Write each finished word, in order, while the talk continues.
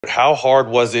How hard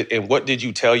was it, and what did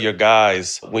you tell your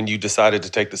guys when you decided to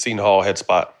take the Seton Hall head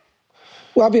spot?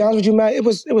 Well, I'll be honest with you, Matt. It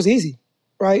was easy,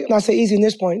 right? And I say easy in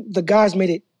this point. The guys made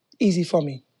it easy for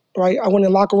me, right? I went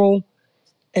in the locker room,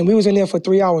 and we was in there for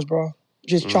 3 hours, bro,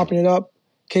 just chopping it up,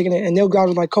 kicking it. And their guys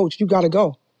were like, "Coach, you got to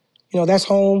go. That's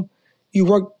home. You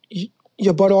work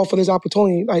your butt off for this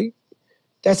opportunity. Like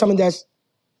that's something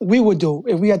we would do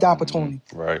if we had the opportunity."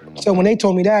 Right. So when they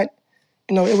told me that,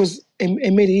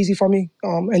 it made it easy for me.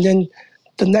 And then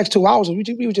the next 2 hours,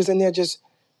 we were just in there just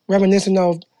reminiscing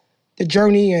of the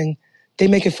journey, and they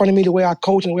making fun of me the way I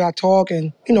coach and the way I talk,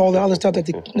 and all the other stuff that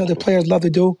the players love to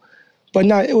do. But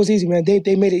no, it was easy, man.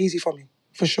 They made it easy for me,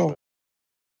 for sure.